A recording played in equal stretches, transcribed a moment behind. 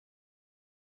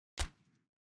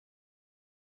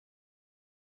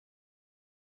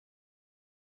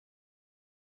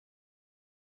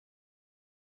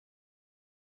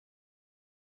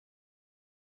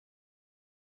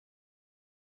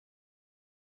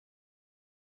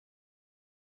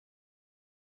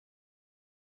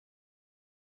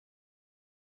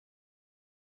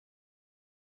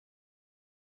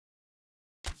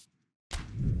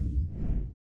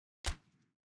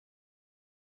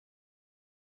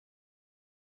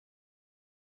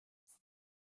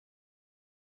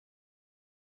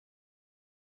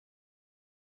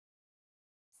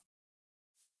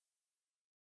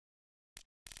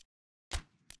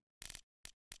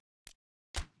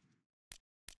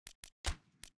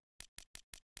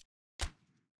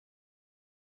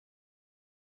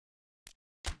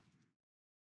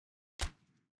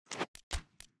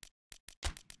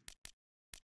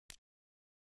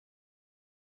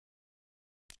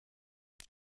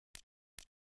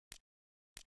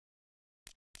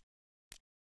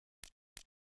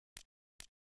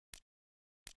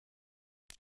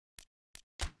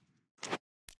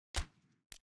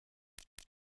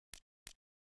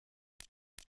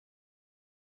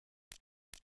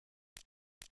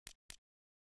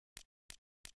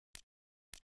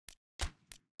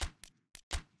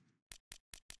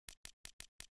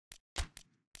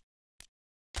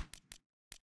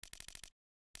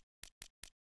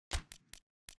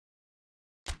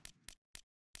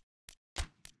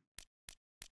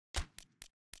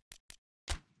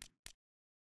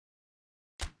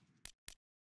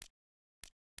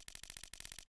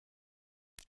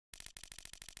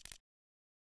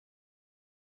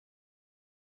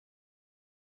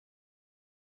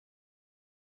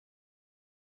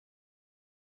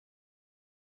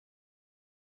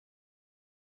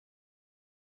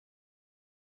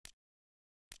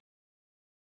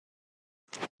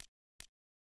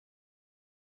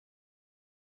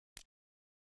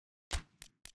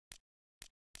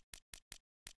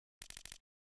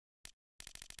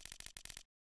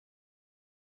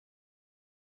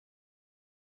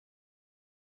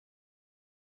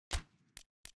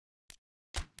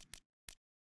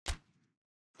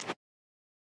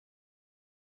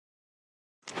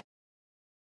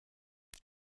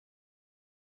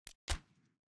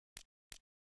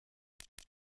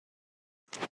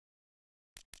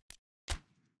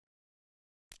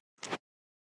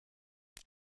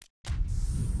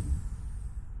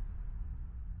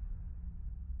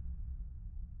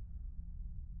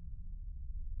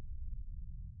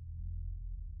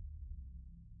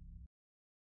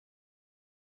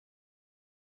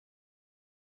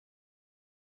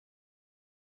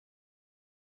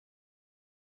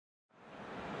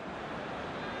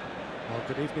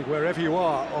Good evening wherever you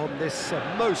are on this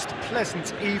most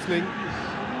pleasant evening.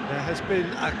 There has been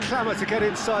a clamour to get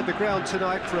inside the ground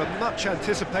tonight for a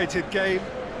much-anticipated game.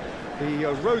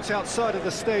 The roads outside of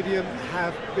the stadium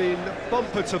have been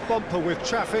bumper to bumper with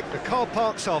traffic. The car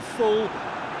parks are full.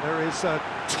 There is a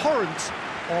torrent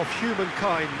of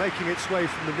humankind making its way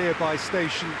from the nearby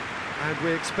station, and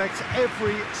we expect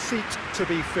every seat to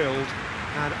be filled.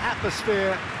 An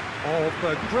atmosphere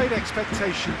of great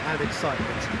expectation and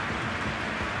excitement.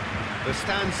 The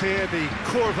stands here, the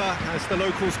curva, as the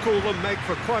locals call them, make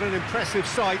for quite an impressive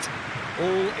sight,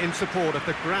 all in support of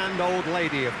the grand old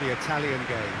lady of the Italian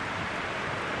game.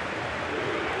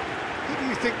 Who do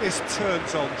you think this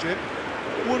turns on, Jim?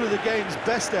 One of the game's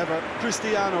best ever,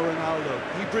 Cristiano Ronaldo.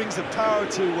 He brings the power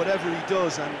to whatever he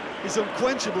does, and his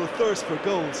unquenchable thirst for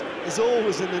goals is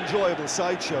always an enjoyable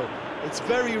sideshow. It's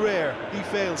very rare he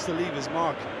fails to leave his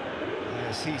mark.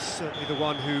 Yes, he's certainly the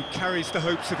one who carries the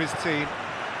hopes of his team.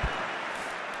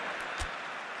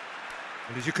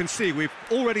 And as you can see, we've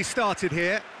already started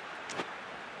here.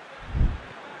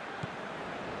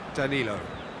 Danilo.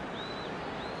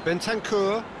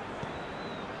 Bentancur.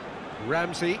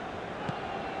 Ramsey.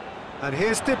 And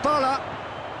here's Dybala.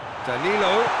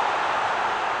 Danilo.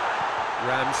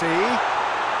 Ramsey.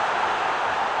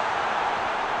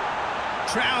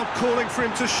 Crowd calling for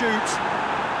him to shoot.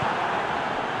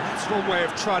 That's one way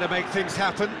of trying to make things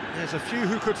happen. There's a few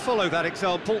who could follow that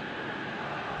example.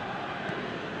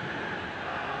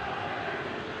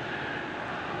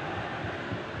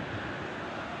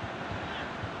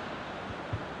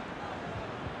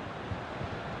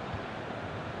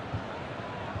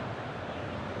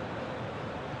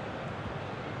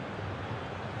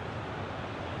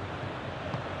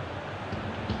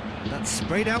 That's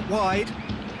sprayed out wide.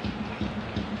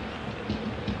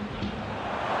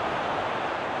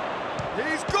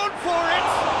 He's gone for it!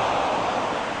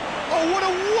 Oh, what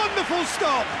a wonderful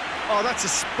stop! Oh, that's a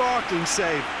sparkling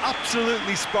save,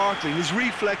 absolutely sparkling. His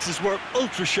reflexes were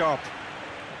ultra-sharp.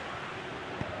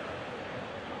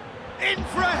 In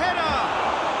for a header!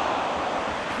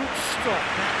 Good stop,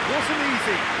 that wasn't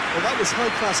easy. Well, that was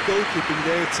high-class goalkeeping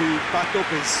there to back up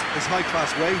his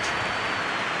high-class wage.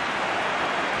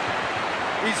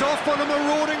 He's off on a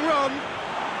marauding run.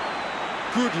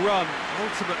 Good run,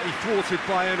 ultimately thwarted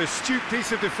by an astute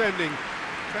piece of defending.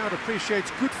 Crowd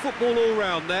appreciates good football all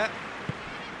round there.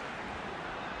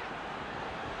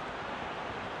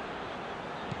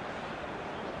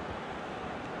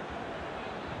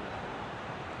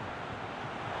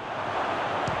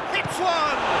 Hits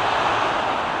one!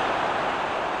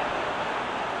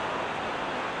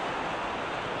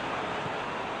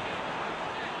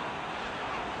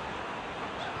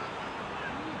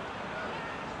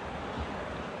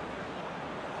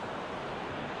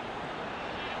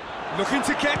 Looking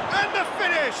to get, and the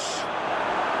finish!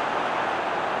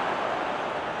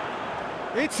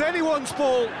 It's anyone's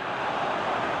ball.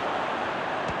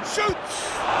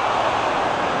 Shoots!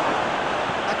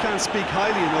 I can't speak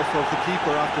highly enough of the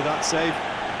keeper after that save.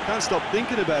 Can't stop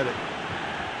thinking about it.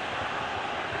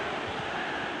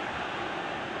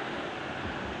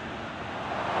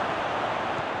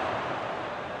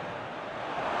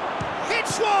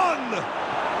 Hits one!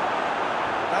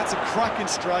 That's a cracking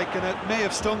strike, and it may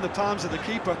have stung the palms of the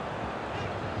keeper.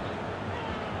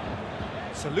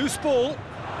 It's a loose ball.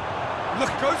 Look,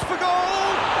 goes for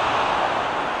goal!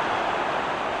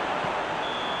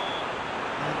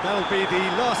 And that'll be the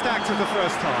last act of the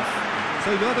first half.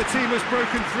 So neither team has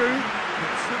broken through,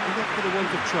 but certainly not for the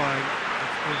want of trying.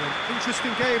 It's been an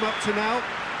interesting game up to now,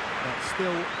 but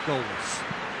still goalless.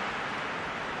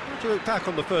 How do you look back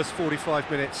on the first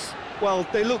 45 minutes? Well,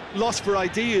 they look lost for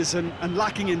ideas and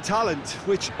lacking in talent,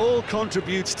 which all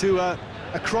contributes to a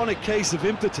chronic case of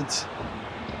impotence.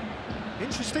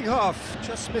 Interesting half,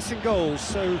 just missing goals,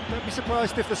 so don't be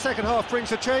surprised if the second half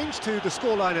brings a change to the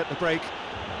scoreline at the break,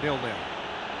 0-0.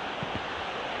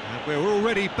 And we're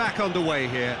already back underway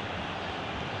here.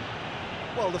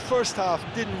 Well, the first half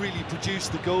didn't really produce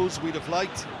the goals we'd have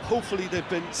liked. Hopefully they've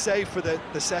been saved for the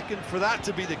second. For that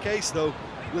to be the case, though,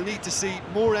 we'll need to see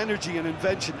more energy and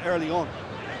invention early on.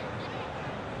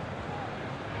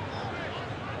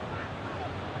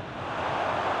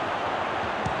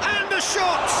 And the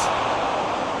shot!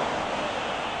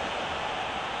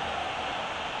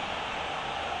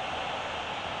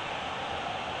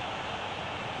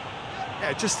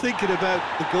 Yeah, just thinking about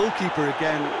the goalkeeper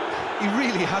again, he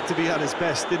really had to be at his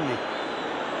best, didn't he?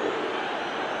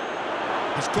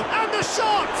 He's got... And the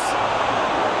shot!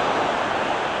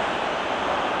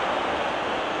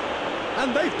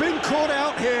 And they've been caught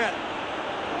out here.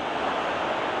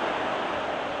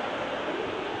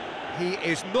 He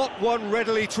is not one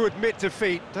readily to admit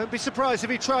defeat. Don't be surprised if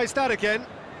he tries that again.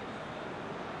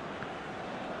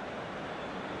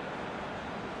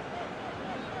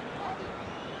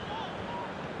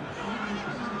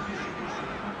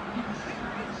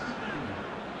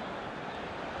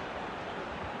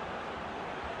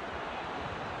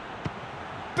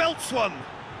 Belts one.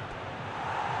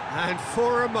 And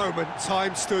for a moment,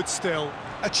 time stood still.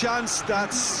 A chance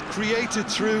that's created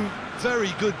through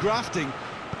very good grafting.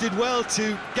 Did well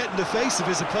to get in the face of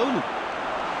his opponent.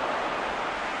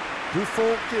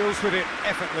 Buffon deals with it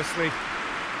effortlessly.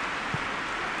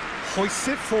 Hoists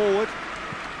it forward.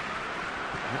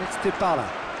 And it's Dybala.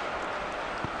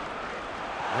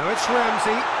 Now it's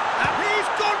Ramsey. And he's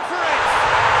gone for it!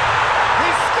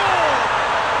 He's scored!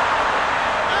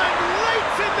 And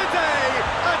late in the day,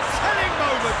 a telling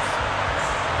moment.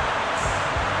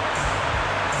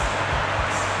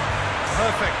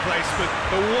 Perfect placement,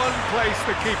 the one place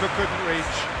the keeper couldn't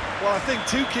reach. Well, I think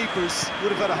two keepers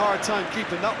would have had a hard time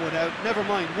keeping that one out, never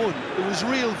mind one. It was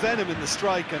real venom in the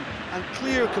strike and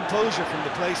clear composure from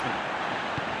the placement.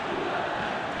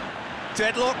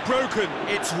 Deadlock broken,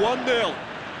 it's 1-0.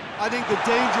 I think the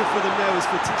danger for them now is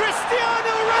for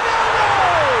Cristiano Ronaldo!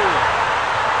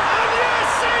 And yes,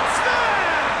 it's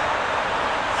there!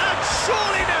 And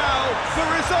surely now, the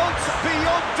result's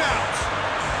beyond doubt.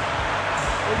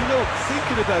 Well, you know,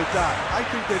 thinking about that, I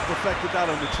think they perfected that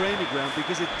on the training ground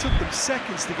because it took them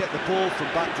seconds to get the ball from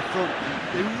back to front.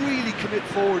 They really commit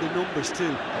forward in numbers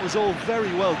too. That was all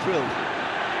very well drilled.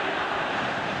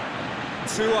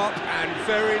 2 up and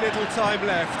very little time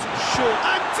left. Short.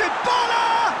 And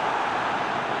Dybala!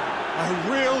 A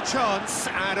real chance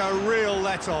and a real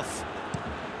let-off.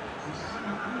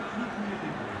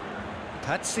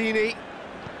 Pazzini.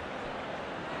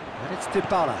 And it's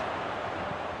Dybala.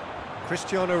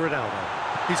 Cristiano Ronaldo.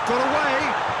 He's got away.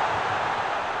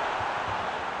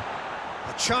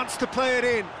 A chance to play it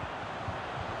in.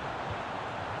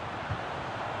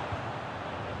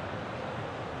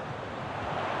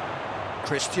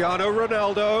 Cristiano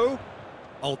Ronaldo.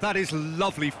 Oh, that is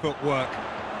lovely footwork.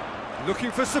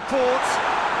 Looking for support.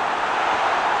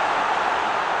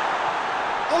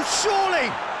 Oh,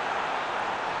 surely!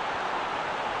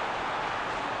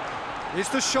 Is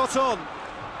the shot on?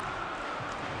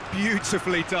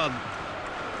 Beautifully done.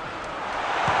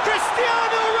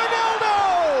 Cristiano Ronaldo!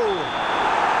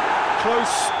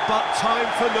 Close, but time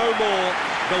for no more.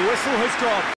 The whistle has gone.